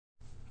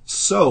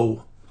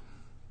So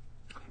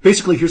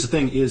basically, here's the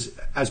thing: is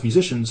as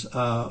musicians,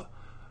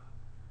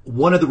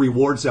 one of the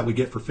rewards that we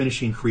get for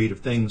finishing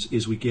creative things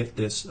is we get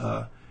this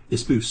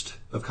this boost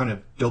of kind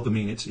of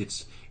dopamine.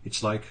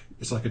 It's like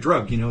a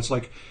drug, you know. It's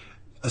like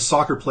a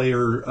soccer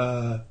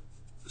player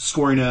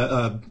scoring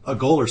a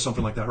goal or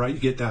something like that, right? You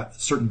get that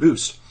certain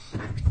boost.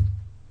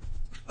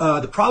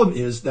 The problem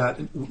is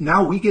that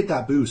now we get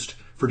that boost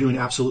for doing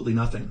absolutely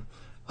nothing,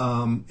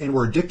 and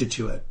we're addicted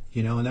to it,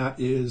 you know. And that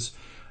is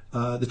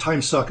the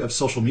time suck of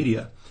social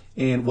media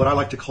and what I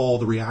like to call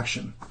the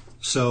reaction.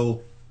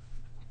 So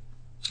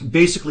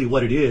basically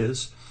what it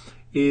is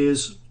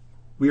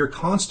we are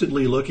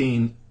constantly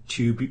looking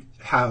to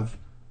have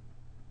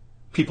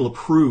people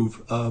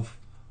approve of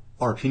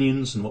our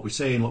opinions and what we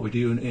say and what we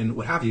do and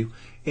what have you.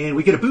 And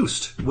we get a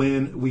boost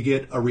when we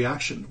get a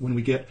reaction, when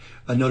we get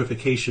a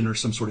notification or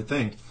some sort of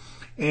thing.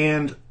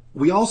 And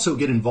we also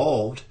get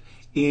involved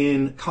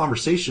in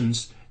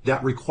conversations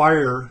that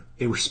require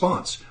a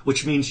response,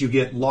 which means you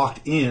get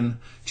locked in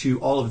to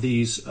all of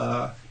these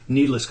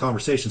needless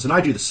conversations. And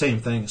I do the same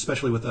thing,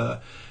 especially with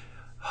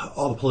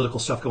all the political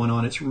stuff going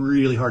on. It's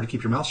really hard to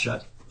keep your mouth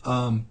shut.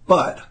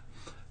 But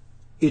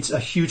it's a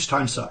huge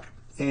time suck.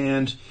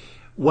 And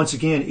once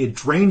again, it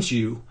drains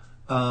you,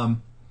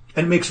 and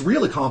it makes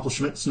real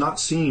accomplishments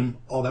not seem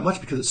all that much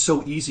because it's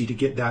so easy to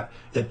get that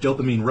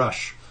dopamine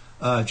rush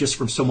just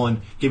from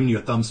someone giving you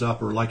a thumbs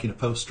up or liking a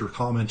post or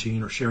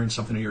commenting or sharing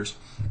something of yours.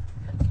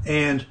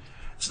 And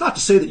it's not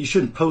to say that you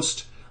shouldn't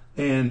post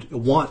and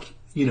want,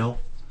 you know,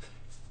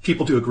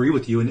 people to agree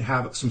with you and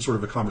have some sort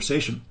of a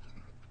conversation.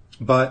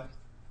 But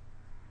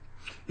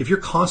if you're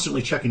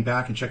constantly checking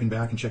back and checking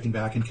back and checking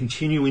back and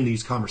continuing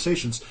these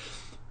conversations,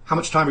 how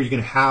much time are you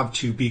going to have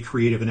to be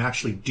creative and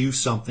actually do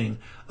something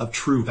of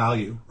true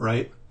value,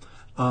 right?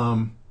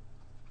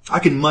 I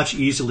can much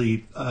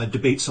easily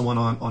debate someone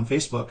on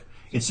Facebook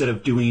instead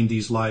of doing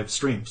these live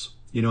streams.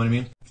 You know what I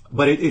mean?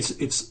 But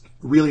it's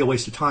really a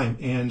waste of time.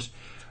 And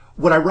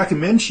what I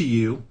recommend to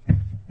you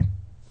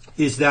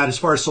is that as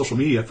far as social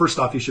media, first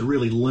off, you should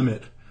really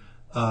limit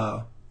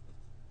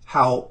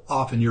how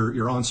often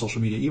you're on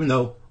social media, even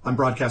though I'm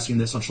broadcasting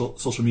this on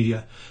social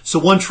media. So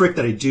one trick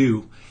that I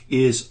do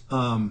is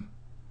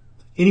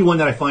anyone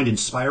that I find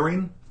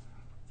inspiring,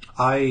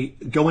 I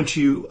go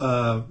into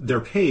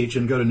their page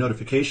and go to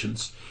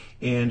notifications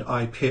and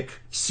I pick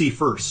see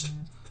first.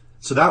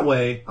 So that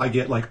way I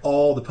get like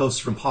all the posts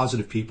from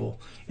positive people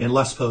and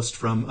less posts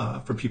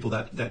from people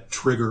that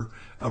trigger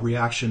a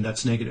reaction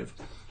that's negative.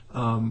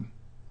 And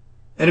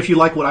if you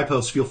like what I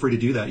post, feel free to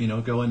do that. You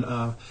know, go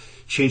and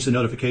change the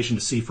notification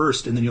to see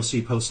first, and then you'll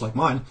see posts like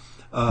mine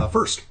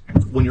first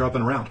when you're up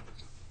and around.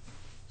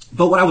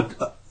 But what I would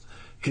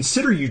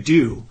consider you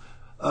do,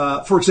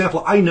 for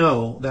example, I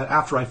know that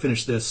after I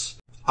finish this,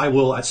 I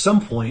will at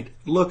some point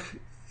look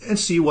and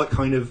see what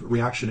kind of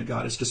reaction it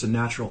got. It's just a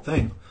natural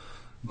thing.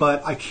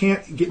 But I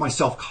can't get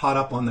myself caught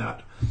up on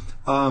that.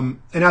 And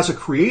as a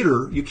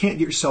creator, you can't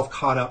get yourself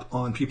caught up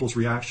on people's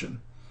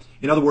reaction.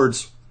 In other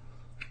words,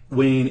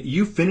 when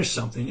you finish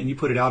something and you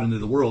put it out into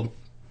the world,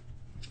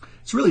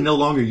 it's really no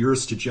longer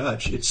yours to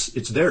judge.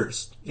 It's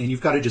theirs. And you've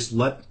got to just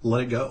let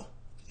it go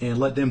and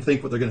let them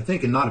think what they're going to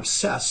think and not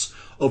obsess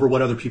over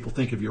what other people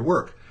think of your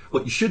work.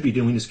 What you should be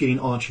doing is getting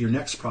on to your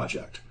next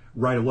project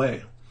right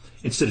away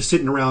instead of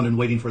sitting around and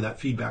waiting for that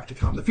feedback to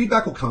come. The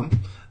feedback will come,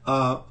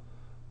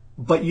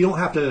 but you don't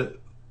have to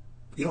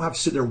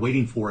sit there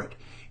waiting for it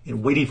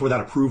and waiting for that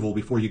approval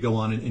before you go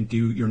on and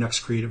do your next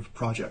creative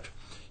project.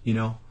 You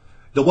know,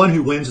 the one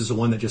who wins is the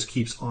one that just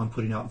keeps on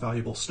putting out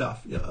valuable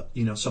stuff,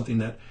 you know, something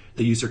that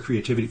they use their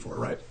creativity for,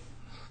 right?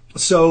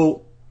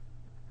 So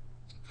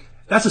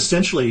that's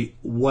essentially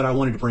what I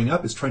wanted to bring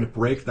up, is trying to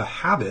break the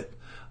habit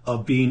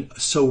of being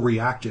so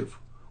reactive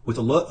with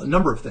a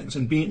number of things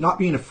and not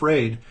being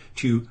afraid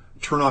to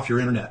turn off your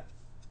internet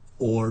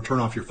or turn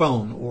off your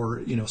phone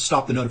or, you know,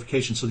 stop the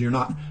notification so that you're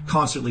not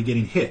constantly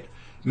getting hit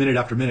minute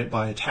after minute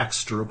by a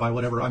text or by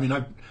whatever. I mean,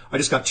 I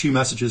just got 2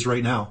 messages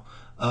right now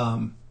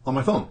on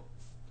my phone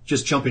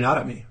just jumping out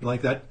at me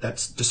like that.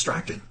 That's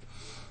distracting.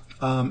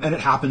 And it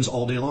happens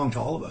all day long to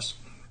all of us.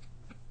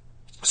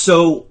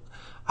 So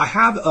I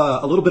have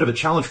a little bit of a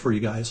challenge for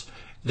you guys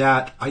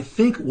that I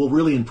think will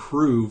really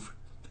improve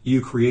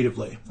you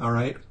creatively. All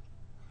right.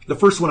 The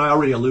first one I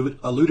already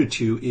alluded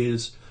to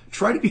is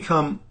try to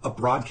become a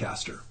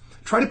broadcaster.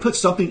 Try to put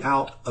something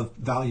out of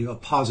value,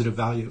 of positive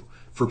value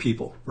for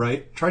people,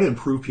 right? Try to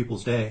improve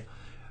people's day,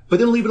 but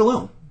then leave it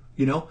alone.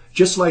 You know,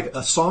 just like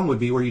a song would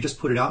be where you just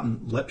put it out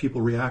and let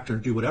people react or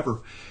do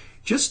whatever.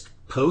 Just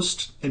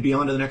post and be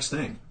on to the next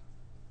thing.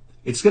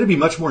 It's going to be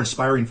much more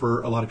inspiring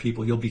for a lot of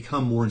people. You'll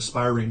become more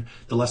inspiring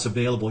the less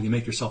available you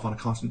make yourself on a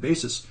constant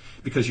basis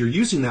because you're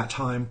using that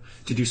time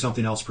to do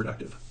something else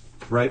productive,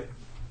 right?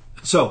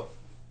 So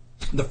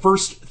the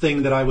first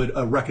thing that I would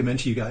recommend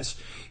to you guys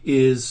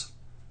is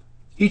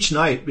each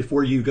night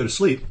before you go to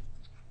sleep,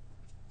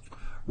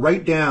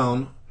 write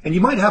down, and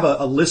you might have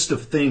a list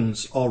of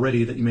things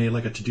already that you made,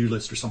 like a to-do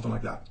list or something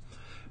like that.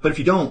 But if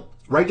you don't,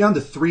 write down the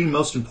 3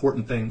 most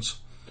important things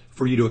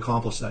for you to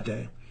accomplish that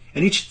day.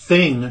 And each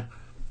thing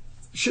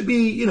should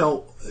be,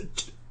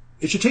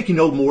 it should take you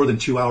no more than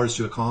 2 hours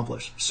to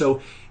accomplish.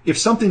 So if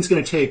something's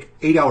going to take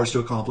 8 hours to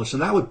accomplish, then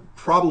that would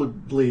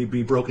probably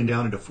be broken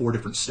down into 4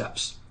 different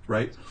steps,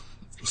 right?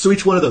 So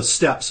each one of those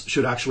steps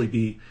should actually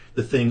be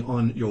the thing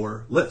on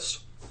your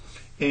list.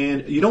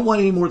 And you don't want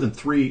any more than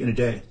 3 in a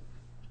day.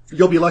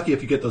 You'll be lucky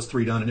if you get those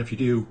 3 done. And if you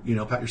do,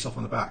 pat yourself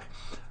on the back.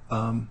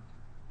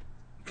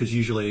 Because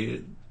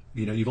usually,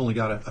 you've only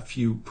got a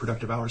few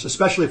productive hours,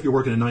 especially if you're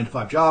working a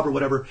 9-to-5 job or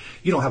whatever.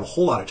 You don't have a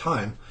whole lot of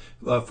time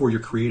for your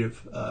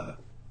creative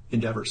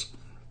endeavors.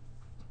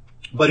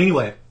 But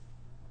anyway,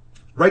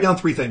 write down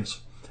 3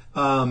 things.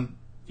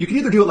 You can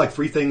either do it like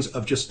 3 things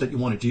of just that you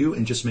want to do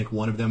and just make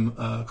one of them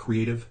a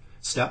creative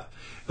step.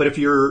 But if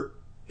you're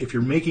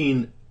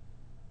making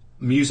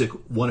music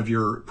one of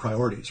your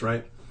priorities,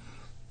 right?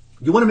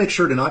 You want to make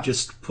sure to not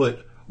just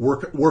put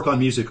work on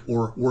music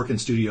or work in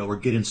studio or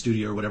get in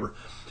studio or whatever.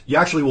 You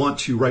actually want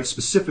to write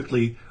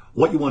specifically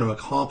what you want to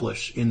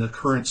accomplish in the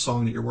current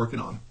song that you're working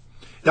on.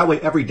 That way,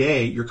 every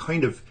day, you're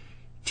kind of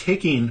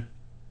taking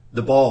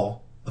the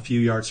ball a few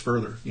yards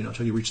further,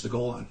 until you reach the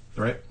goal line,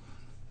 right?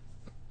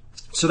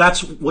 So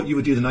that's what you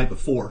would do the night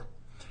before.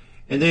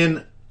 And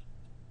then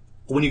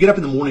when you get up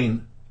in the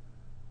morning,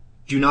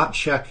 do not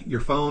check your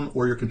phone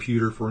or your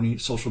computer for any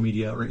social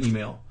media or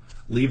email.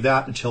 Leave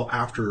that until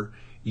after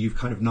you've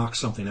kind of knocked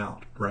something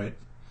out, right?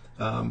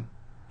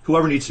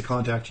 Whoever needs to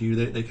contact you,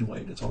 they can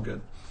wait. It's all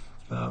good.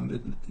 The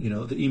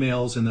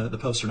emails and the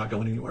posts are not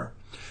going anywhere.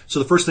 So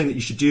the first thing that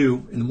you should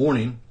do in the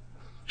morning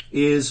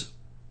is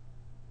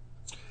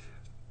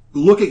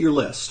look at your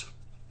list.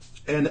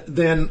 And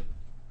then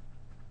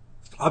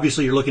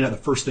obviously you're looking at the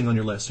first thing on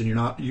your list, and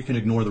you can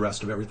ignore the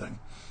rest of everything.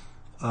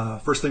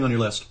 First thing on your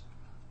list.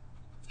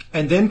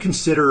 And then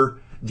consider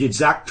the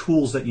exact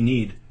tools that you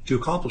need to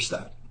accomplish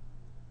that.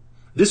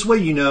 This way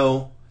you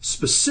know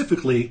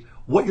specifically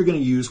what you're going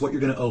to use, what you're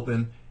going to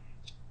open,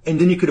 and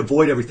then you could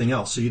avoid everything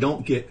else. So you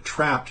don't get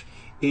trapped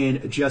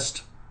in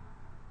just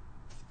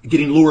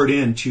getting lured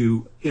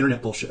into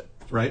internet bullshit,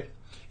 right?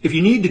 If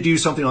you need to do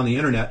something on the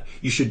internet,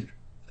 you should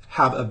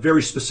have a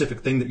very specific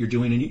thing that you're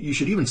doing, and you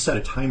should even set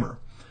a timer.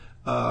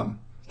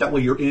 That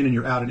way you're in and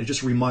you're out, and it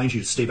just reminds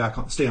you to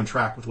stay on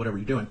track with whatever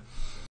you're doing.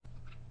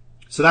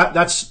 So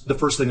that's the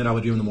first thing that I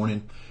would do in the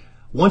morning.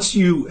 Once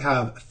you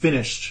have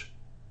finished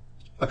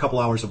a couple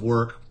hours of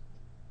work,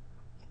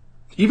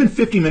 even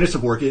 50 minutes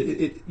of work,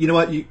 you know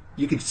what?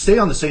 You could stay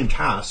on the same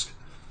task,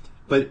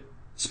 but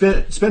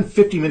spend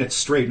 50 minutes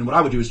straight. And what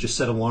I would do is just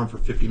set an alarm for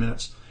 50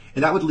 minutes.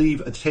 And that would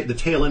leave the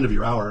tail end of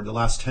your hour, the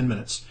last 10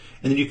 minutes.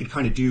 And then you could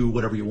kind of do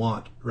whatever you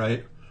want,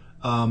 right?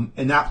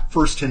 And that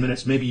first 10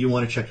 minutes, maybe you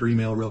want to check your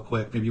email real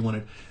quick. Maybe you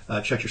want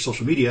to check your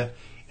social media.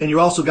 And you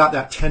also got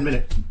that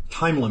 10-minute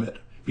time limit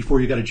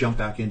before you got to jump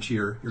back into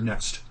your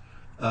next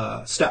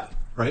step,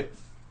 right?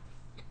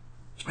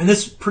 And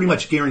this pretty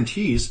much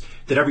guarantees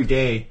that every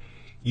day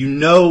you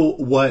know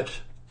what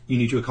you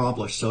need to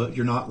accomplish, so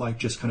you're not like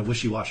just kind of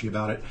wishy-washy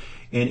about it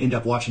and end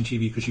up watching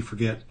TV because you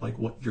forget like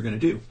what you're going to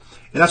do.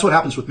 And that's what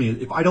happens with me.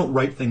 If I don't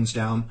write things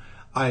down,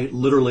 I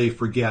literally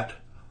forget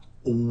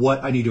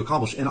what I need to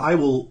accomplish, and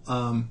I'll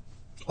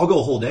go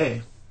a whole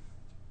day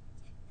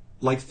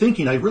like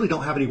thinking I really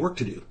don't have any work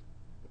to do,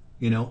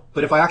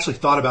 But if I actually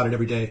thought about it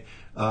every day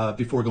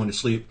before going to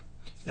sleep,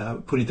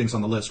 putting things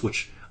on the list,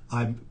 which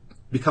I've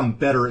become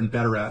better and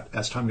better at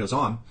as time goes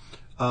on,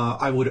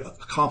 I would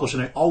accomplish,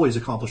 and I always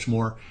accomplish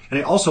more. And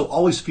I also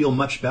always feel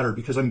much better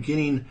because I'm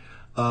getting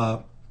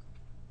a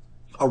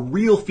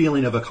real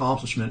feeling of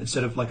accomplishment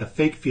instead of like a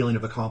fake feeling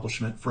of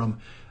accomplishment from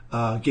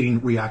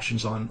getting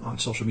reactions on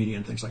social media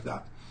and things like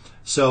that.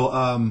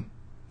 So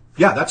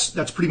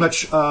that's pretty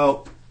much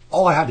all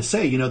I had to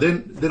say.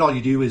 Then all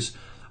you do is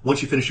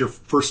once you finish your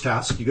first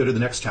task, you go to the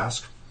next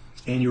task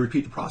and you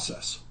repeat the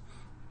process.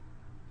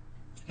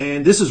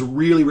 And this has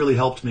really, really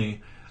helped me.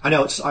 I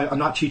know I'm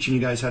not teaching you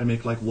guys how to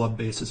make like web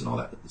bases and all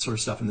that sort of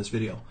stuff in this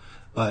video,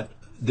 but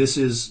this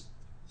is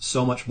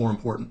so much more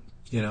important.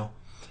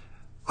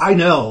 I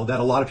know that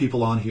a lot of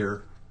people on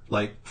here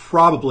like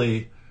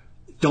probably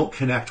don't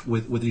connect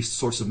with these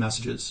sorts of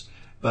messages,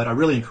 but I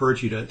really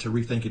encourage you to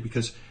rethink it,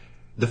 because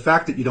the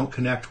fact that you don't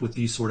connect with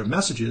these sort of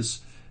messages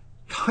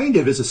kind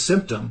of is a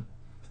symptom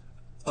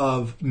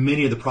of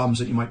many of the problems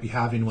that you might be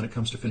having when it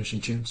comes to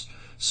finishing tunes.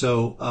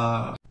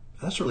 So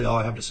that's really all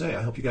I have to say.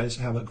 I hope you guys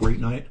have a great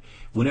night.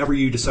 Whenever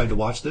you decide to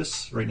watch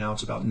this, right now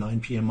it's about 9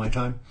 p.m. my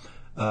time.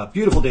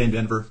 Beautiful day in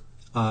Denver.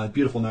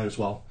 Beautiful night as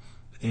well.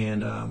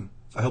 And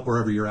I hope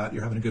wherever you're at,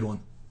 you're having a good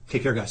one.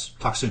 Take care, guys.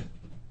 Talk soon.